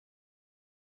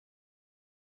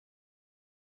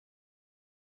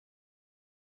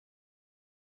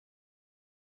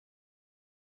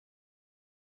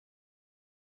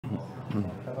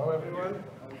Hello, everyone.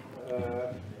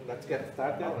 Let's get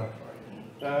started.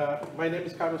 My name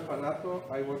is Panato.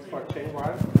 I work for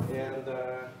Chainguard, and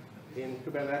in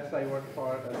Kubernetes I work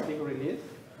for SIG Release.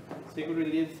 SIG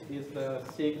Release is the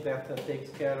SIG that takes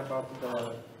care about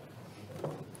the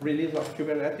release of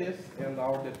Kubernetes and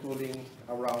all the tooling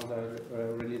around the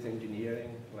release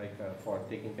engineering, like for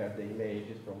taking care of the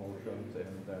images, promotions,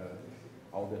 and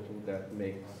all the tools that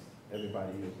makes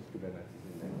everybody uses Kubernetes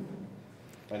in there.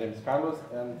 My name is Carlos,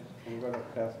 and I'm going to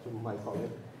pass to my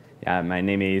colleague. Yeah, my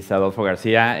name is Adolfo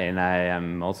García, and I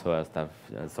am also a staff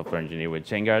software engineer with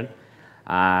Chainguard.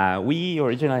 We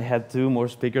originally had 2 more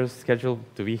speakers scheduled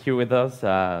to be here with us,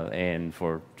 and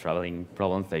for traveling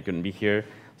problems, they couldn't be here.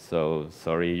 So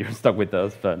sorry you're stuck with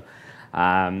us, but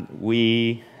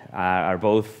we are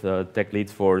both tech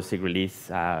leads for SIG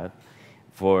Release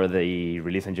for the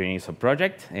release engineering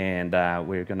subproject, and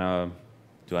we're going to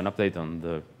do an update on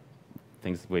the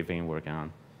things we've been working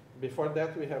on. Before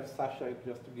that, we have Sascha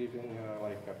just to give him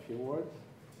like a few words.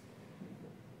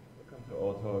 Welcome to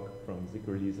our talk from SIG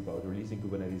Release about releasing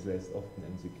Kubernetes less often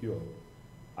and secure.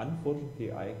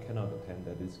 Unfortunately, I cannot attend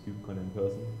at this KubeCon in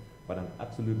person, but I'm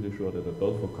absolutely sure that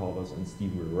Adolfo, Carlos, and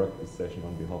Stephen will rock this session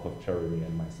on behalf of Jeremy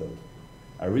and myself.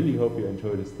 I really hope you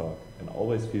enjoy this talk, and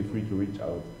always feel free to reach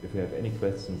out if you have any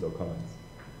questions or comments.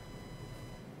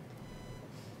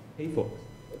 Hey folks.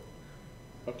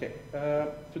 Okay,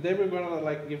 today we're going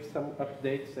to give some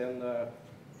updates and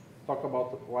talk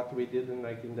about what we did in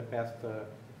the past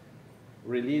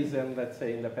release and let's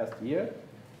say in the past year.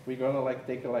 We're going to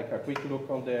take a quick look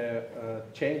on the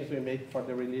changes we made for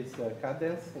the release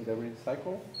cadence in the release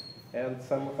cycle, and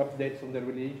some updates on the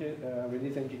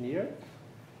release engineer.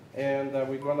 And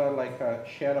we're going to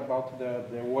share about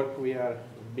the work we are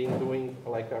been doing,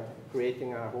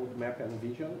 creating a roadmap and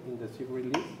vision in the SIG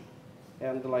release.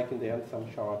 And in the end, some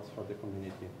shoutouts for the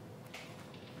community.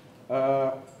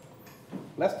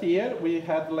 Last year, we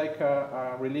had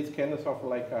a release cadence of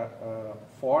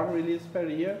 4 releases per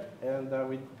year, and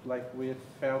we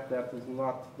felt that is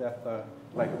not that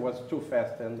was too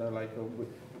fast, and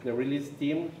the release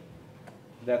team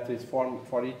that is formed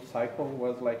for each cycle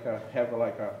was have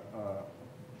a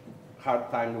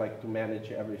hard time to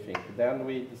manage everything. Then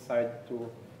we decided to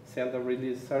send a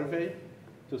release survey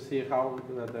to see how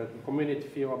the community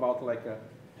feel about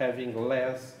having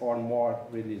less or more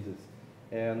releases.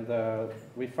 And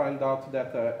we found out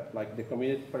that the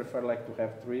community prefer to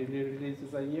have 3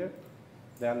 releases a year.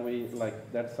 Then we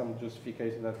there's some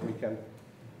justification that we can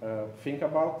think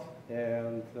about,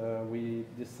 and we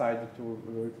decided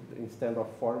to instead of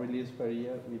 4 releases per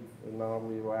year, now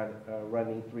we are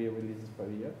running 3 releases per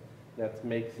year. That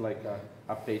makes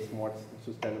a pace more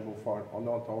sustainable for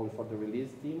not only for the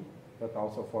release team, but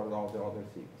also for all the other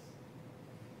SIGs.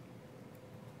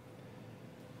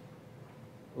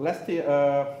 Last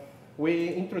year, we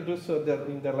introduced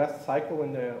in the last cycle,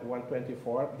 in the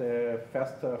 124, the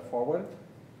fast forward.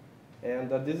 And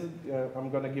this is,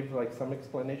 I'm going to give some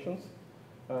explanations.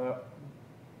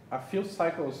 A few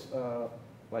cycles,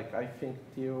 I think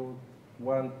till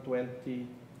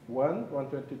 121,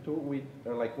 122, we,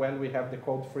 when we have the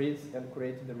code freeze and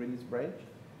create the release branch,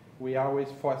 we always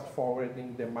fast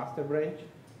forwarding the master branch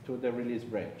to the release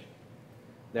branch.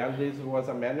 Then this was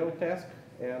a manual task,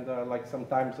 and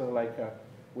sometimes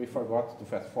we forgot to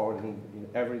fast forward in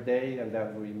every day, and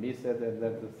then we missed it, and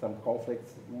then some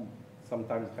conflicts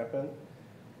sometimes happen.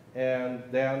 And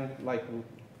then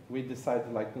we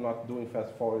decided not doing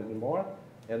fast forward anymore,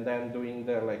 and then doing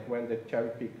the when the cherry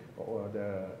pick or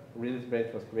the release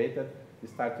branch was created, we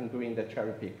started doing the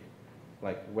cherry pick.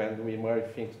 When we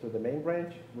merge things to the main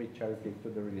branch, we cherry pick to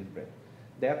the release branch.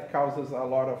 That causes a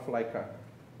lot of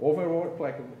overwork,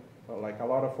 a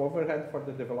lot of overhead for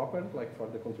the developer, for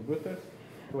the contributors.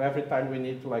 So every time we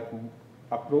need to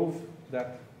approve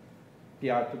that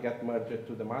PR to get merged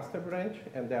to the master branch,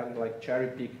 and then cherry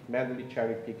pick, manually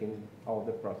cherry picking all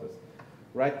the process,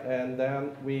 right? And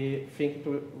then we think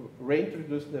to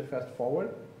reintroduce the fast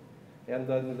forward. And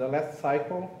then the last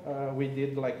cycle, we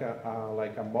did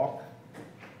a mock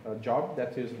job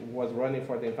that was running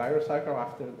for the entire cycle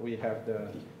after we have the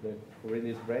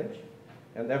release branch,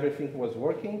 and everything was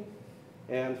working.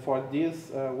 And for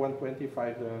this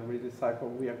 125 release cycle,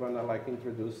 we are going to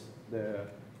introduce the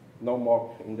no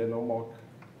mock in the no mock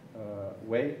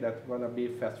way. That's going to be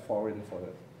fast forwarding for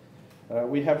it.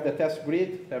 We have the test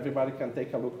grid. Everybody can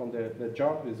take a look on the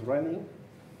job is running,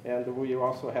 and we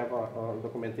also have a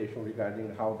documentation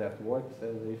regarding how that works.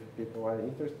 And if people are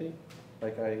interested,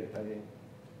 I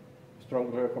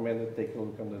strongly recommend to take a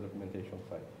look on the documentation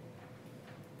side.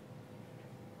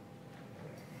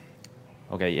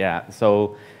 Okay, yeah.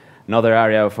 So another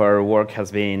area of our work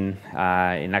has been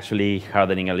in actually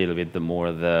hardening a little bit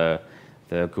more the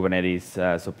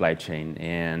Kubernetes supply chain.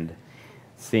 And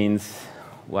since,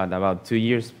 about 2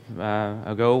 years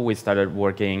ago, we started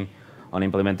working on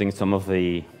implementing some of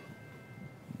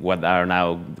what are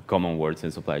now common words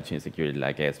in supply chain security,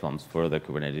 like SBOMs for the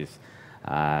Kubernetes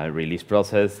release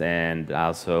process. And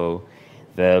also,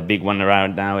 the big one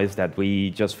around now is that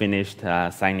we just finished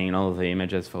signing all of the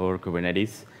images for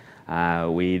Kubernetes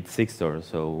with SIG.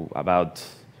 So about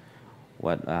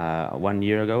 1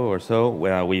 year ago or so,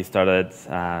 where we started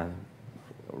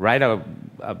right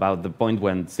about the point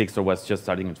when SIG was just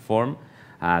starting to form.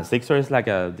 SIG is like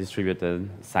a distributed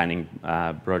signing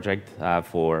project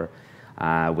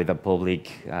with a public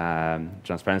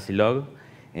transparency log,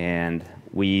 and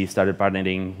we started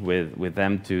partnering with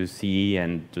them to see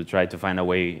and to try to find a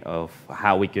way of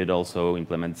how we could also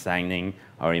implement signing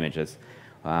our images.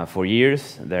 For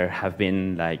years, there have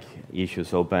been like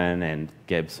issues open and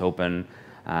gaps open,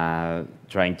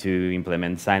 trying to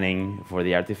implement signing for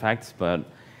the artifacts, but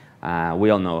we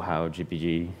all know how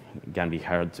GPG can be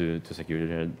hard to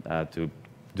secure, to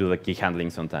do the key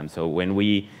handling sometimes. So when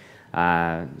we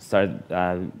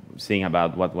started seeing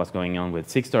about what was going on with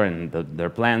SIG and their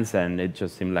plans, and it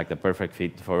just seemed like the perfect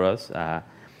fit for us.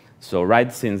 So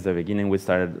right since the beginning, we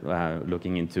started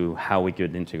looking into how we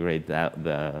could integrate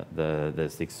the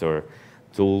SIG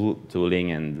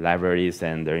tooling and libraries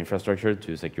and their infrastructure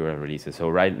to secure our releases. So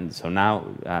now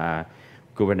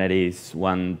Kubernetes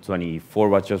 1.24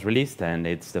 was just released, and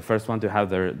it's the first one to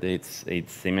have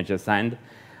its images signed.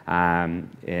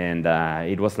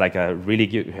 It was like a really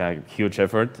huge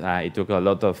effort. It took a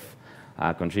lot of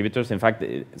contributors. In fact,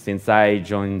 since I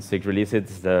joined SIG Release,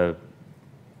 it's the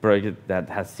project that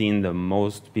has seen the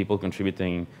most people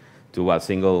contributing to a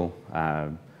single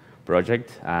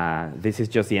project. This is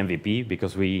just the MVP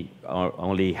because we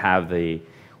only have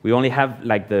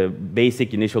like the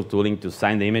basic initial tooling to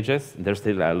sign the images. There's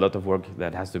still a lot of work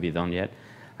that has to be done yet.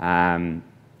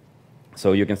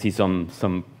 So you can see some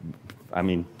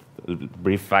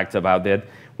brief facts about it.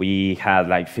 We had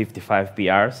like 55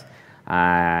 PRs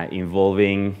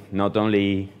involving not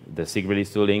only the SIG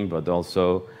Release tooling, but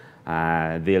also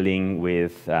dealing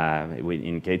with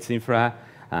in Kate's Infra.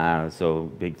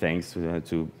 So big thanks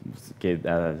to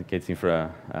Kate's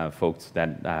Infra folks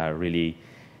that really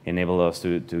enabled us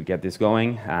to get this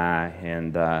going.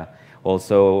 And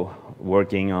also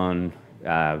working on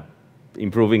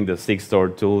improving the SIG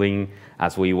tooling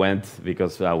as we went,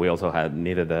 because we also had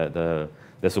needed the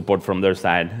support from their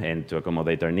side and to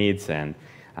accommodate our needs.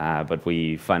 But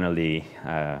we finally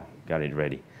got it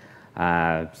ready.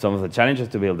 Some of the challenges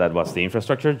to build that was the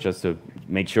infrastructure, just to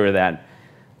make sure that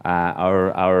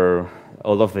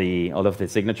all of the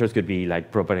signatures could be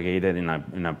like propagated in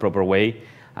a proper way,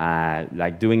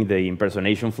 like doing the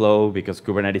impersonation flow, because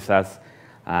Kubernetes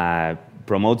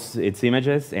promotes its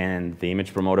images, and the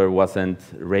image promoter wasn't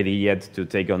ready yet to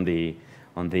take on the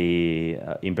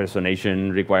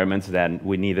impersonation requirements that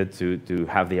we needed to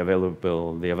have the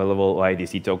available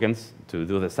OIDC tokens to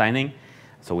do the signing.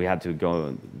 So we had to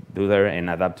go do there and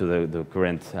adapt to the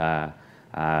current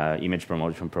image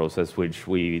promotion process, which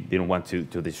we didn't want to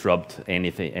disrupt any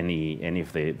of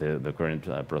the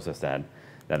current process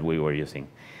that we were using.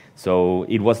 So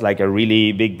it was like a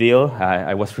really big deal.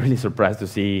 I was really surprised to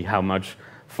see how much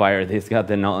fire this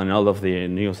got in all of the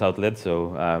news outlets.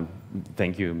 So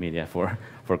thank you, media, for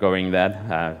covering that.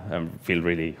 I feel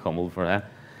really humbled for that.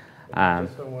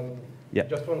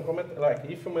 Just one comment. Like,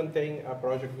 if you maintain a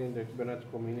project in the Kubernetes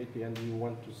community and you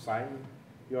want to sign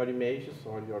your images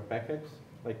or your packets,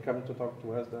 like, come to talk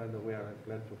to us, and we are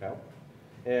glad to help.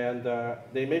 And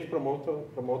the image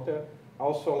promoter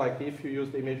also, like, if you use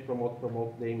the image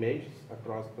promote the images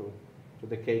across to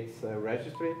the Kate's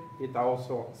registry, it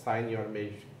also signs your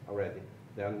image already.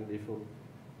 Then if you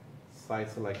sign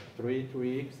like 3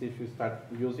 weeks, if you start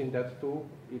using that tool,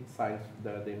 it signs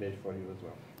the image for you as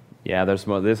well. Yeah, there's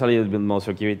a little bit more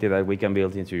security that we can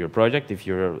build into your project if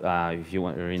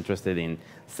you're interested in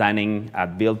signing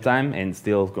at build time and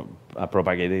still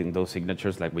propagating those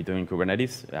signatures like we do in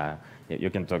Kubernetes.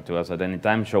 You can talk to us at any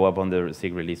time, show up on the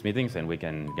SIG Release meetings, and we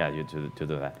can guide you to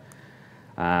do that.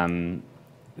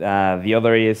 The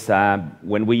other is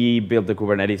when we built the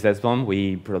Kubernetes SBOM,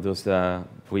 we produced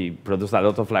a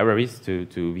lot of libraries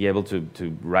to be able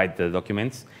to write the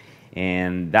documents.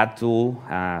 And that tool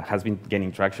has been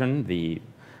gaining traction.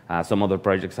 Some other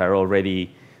projects are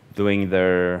already doing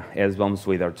their SBOMs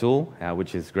with our tool,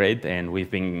 which is great. And we've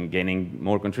been gaining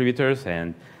more contributors.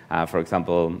 And for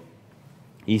example,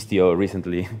 Istio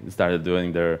recently started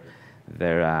doing their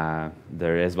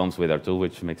SBOMs with our tool,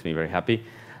 which makes me very happy.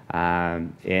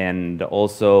 And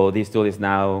also, this tool is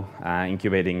now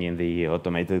incubating in the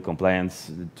automated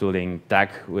compliance tooling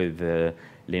stack with the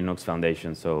Linux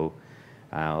Foundation. So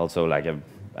also like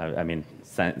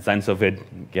signs of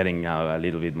it getting a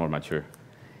little bit more mature.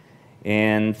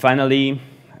 And finally,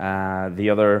 the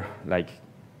other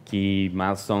key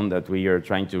milestone that we are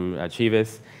trying to achieve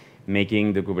is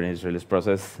making the Kubernetes release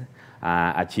process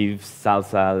achieve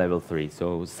SLSA level 3.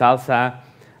 So SLSA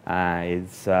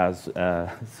it's a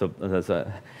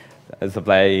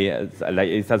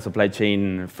supply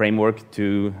chain framework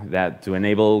to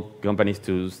enable companies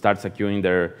to start securing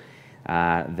their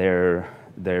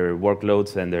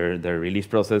workloads and their release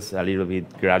process a little bit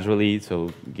gradually. So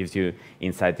it gives you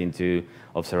insight into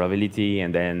observability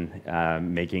and then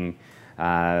making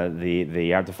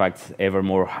the artifacts ever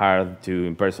more hard to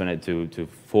impersonate, to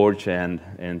forge and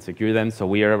secure them. So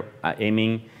we are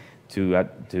aiming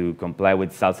to comply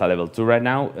with SLSA level 2 right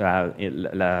now.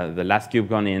 The last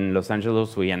KubeCon in Los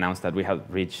Angeles, we announced that we have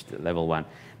reached level 1.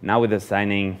 Now with the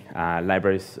signing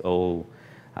libraries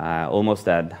almost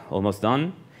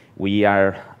done, we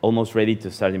are almost ready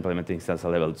to start implementing SLSA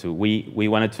level 2. We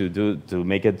wanted to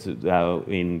make it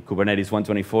in Kubernetes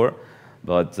 124,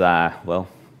 but well,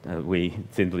 we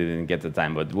simply didn't get the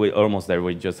time. But we're almost there.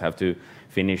 We just have to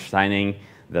finish signing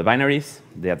the binaries,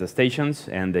 the attestations,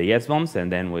 and the SBOMs,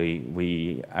 and then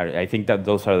I think that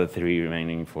those are the 3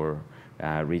 remaining for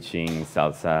reaching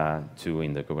SLSA 2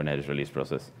 in the Kubernetes release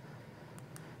process.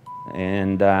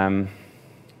 And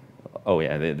oh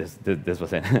yeah, this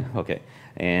was it. Okay,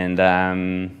 and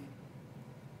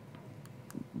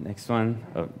next one.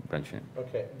 Oh, branching.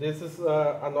 Okay, this is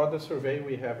another survey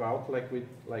we have out.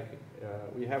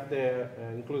 We have the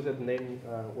inclusive name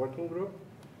working group.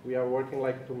 We are working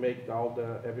to make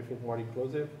everything more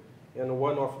inclusive, and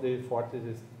one of the forces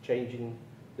is changing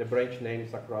the branch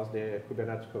names across the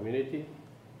Kubernetes community.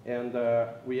 And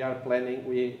we are planning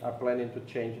to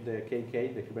change the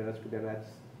KK, the Kubernetes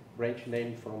branch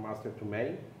name from master to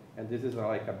main, and this is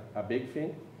a big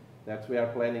thing that we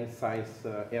are planning since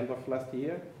end of last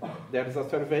year. There is a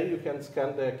survey. You can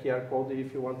scan the QR code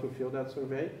if you want to fill that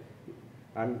survey.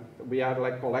 We are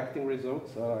collecting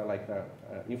results,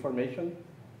 information,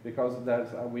 because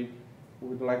we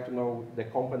would like to know the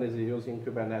companies using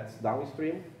Kubernetes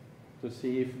downstream to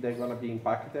see if they're going to be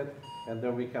impacted, and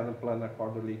then we can plan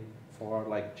accordingly for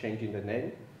changing the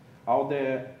name. All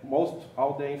the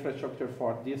infrastructure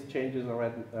for these changes are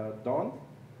already done.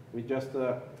 We just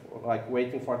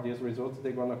waiting for these results.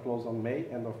 They're going to close on May,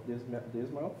 end of this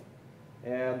month,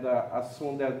 and as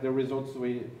soon as the results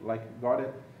we got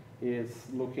it is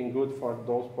looking good for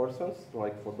those persons,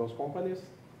 for those companies.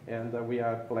 And we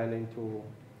are planning to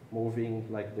moving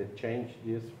the change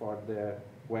this for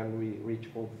when we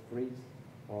reach code freeze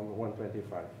on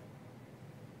 125.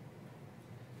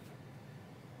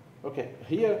 Okay,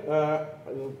 here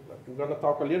I'm going to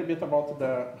talk a little bit about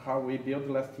how we built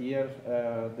last year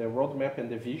the roadmap and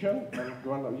the vision.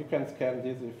 You can scan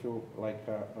this if you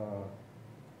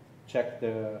check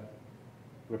the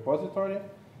repository.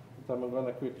 So I'm going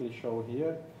to quickly show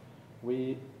here.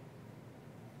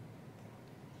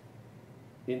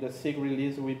 In the SIG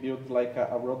release, we built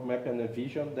a roadmap and a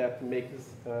vision that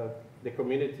makes the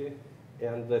community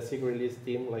and the SIG release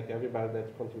team, everybody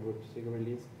that contributes to SIG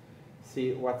release,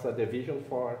 see what's the vision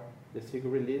for the SIG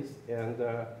release and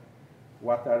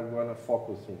what are we going to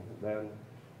focus in. Then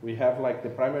we have the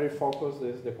primary focus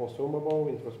is the consumable,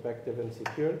 introspective, and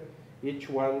secure. Each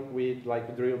one we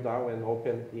drill down and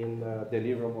open in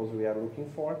deliverables we are looking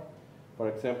for. For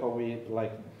example, we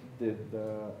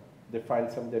define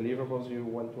some deliverables you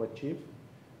want to achieve.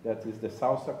 That is the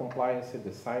SLSA compliance,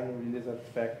 the sign release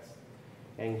artifacts,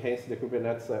 enhance the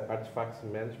Kubernetes artifacts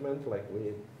management.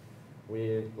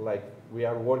 We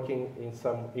are working in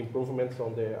some improvements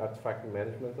on the artifact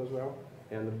management as well,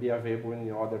 and be available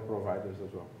in other providers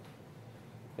as well.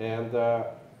 And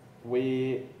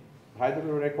we highly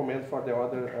recommend for the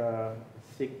other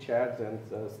SIG chairs and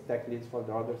tech leads for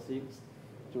the other SIGs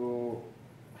to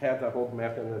have a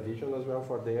roadmap and a vision as well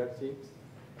for their SIGs.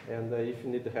 And if you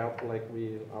need help,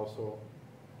 we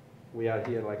are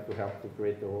here to help to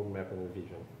create the roadmap and the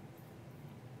vision.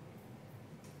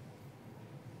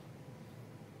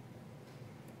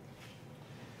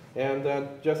 And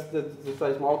just a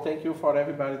small thank you for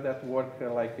everybody that worked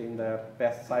in the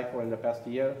past cycle, in the past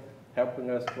year, helping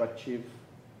us to achieve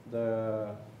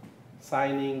the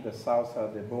signing, the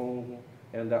SLSA, the BOOM,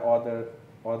 and the other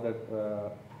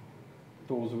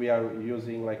tools we are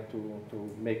using to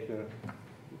make the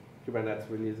Kubernetes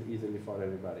release easily for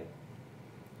everybody.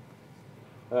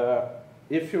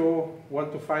 If you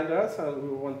want to find us and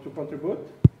you want to contribute,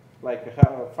 like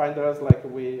find us, like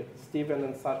Stephen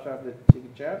and Sascha are the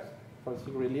SIG chairs for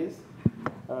SIG Release.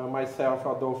 Myself,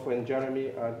 Adolfo, and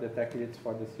Jeremy are the tech leads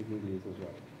for the SIG Release as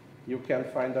well. You can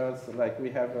find us, like we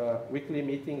have weekly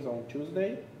meetings on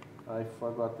Tuesday. I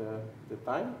forgot the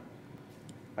time.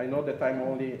 I know the time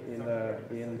only in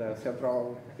the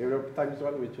Central Europe time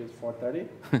zone, which is 4:30.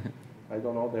 I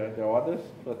don't know the others,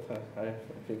 but I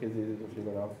think it's easy to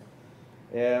figure out.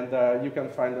 And you can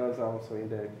find us also in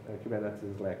the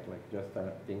Kubernetes Slack, like just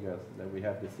ping us that we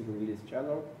have the SIG Release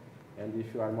channel. And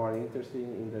if you are more interested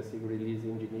in the SIG Release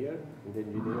engineer, in the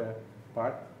engineer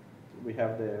part, we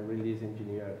have the Release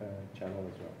Engineer channel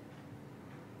as well.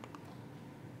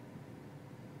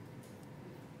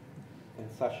 And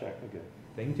Sascha again.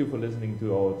 Thank you for listening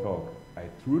to our talk. I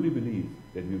truly believe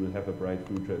that we will have a bright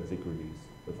future at SIG Release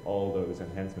with all those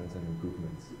enhancements and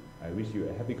improvements. I wish you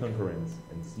a happy conference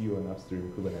and see you on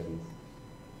Upstream Kubernetes.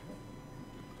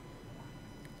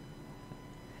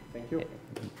 Thank you.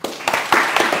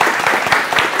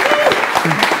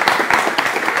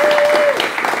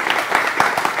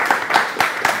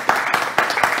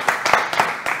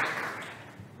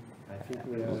 I think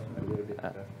we have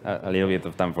a little bit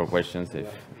of time for questions. If,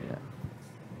 yeah.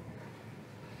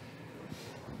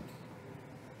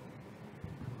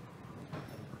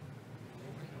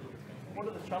 What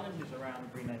are the challenges around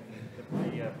renaming the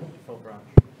default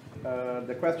branch?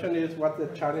 The question is what's the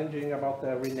challenging about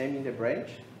renaming the branch?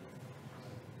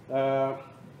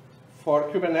 For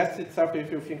Kubernetes itself,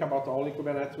 if you think about only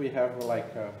Kubernetes, we have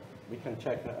like, we can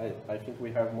check, I think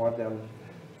we have more than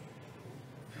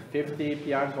 50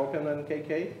 PRs open on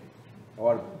KK,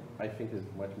 or I think it's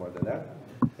much more than that.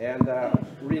 And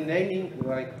renaming,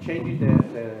 like changing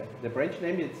the branch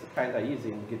name, it's kind of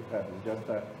easy in GitHub. You just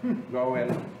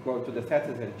go to the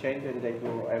settings and change, and they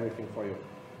do everything for you.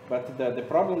 But the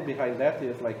problem behind that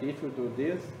is like if you do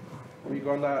this, we're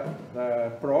gonna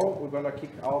we're gonna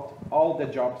kick out all the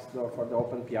jobs for the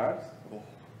open PRs,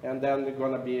 and then we're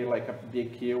gonna be like a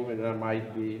big queue, and there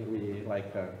might be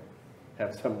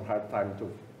have some hard time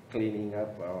to cleaning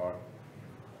up, or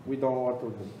we don't want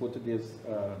to put this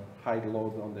high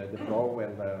load on the pro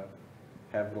and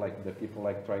have like the people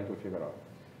like trying to figure out.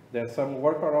 There's some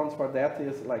workarounds for that.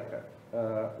 Is like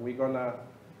we're gonna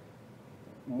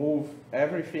move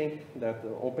everything that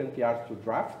open PRs to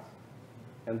draft.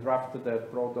 And draft the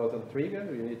pro doesn't trigger,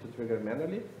 you need to trigger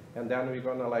manually. And then we're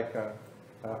gonna like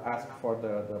ask for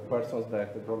the persons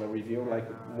that are gonna review, like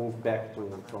move back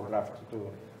from draft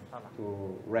to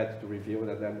ready to review,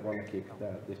 and then we're gonna keep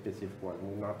the specific one.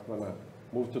 We're not gonna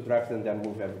move to draft and then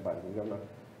move everybody. We're gonna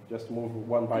just move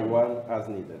one by one as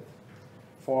needed.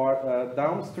 For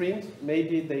downstreams,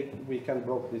 maybe we can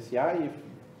block the CI,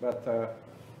 but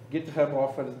GitHub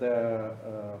offers the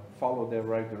follow the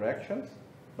right directions.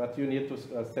 But you need to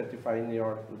certify in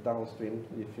your downstream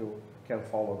if you can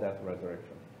follow that right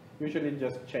direction. Usually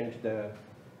just change the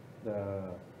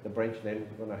branch name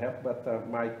is gonna help, but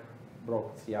might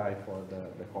block CI for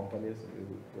the companies.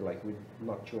 Like we're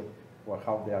not sure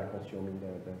how they are consuming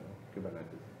the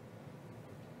Kubernetes.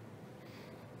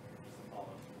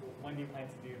 When do you plan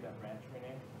to do that branch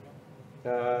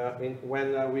rename?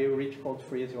 When we reach code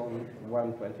freeze on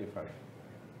 125.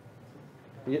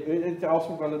 It's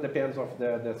also going to depend on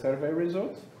the survey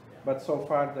results, but so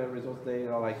far the results they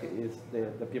are like is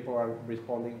the people are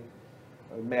responding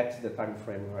match the time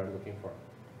frame we are looking for.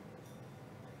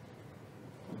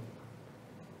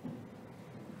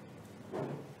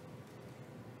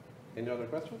 Any other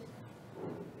questions?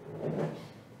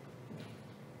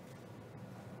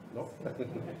 No?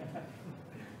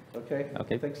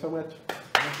 Okay. Thanks so much.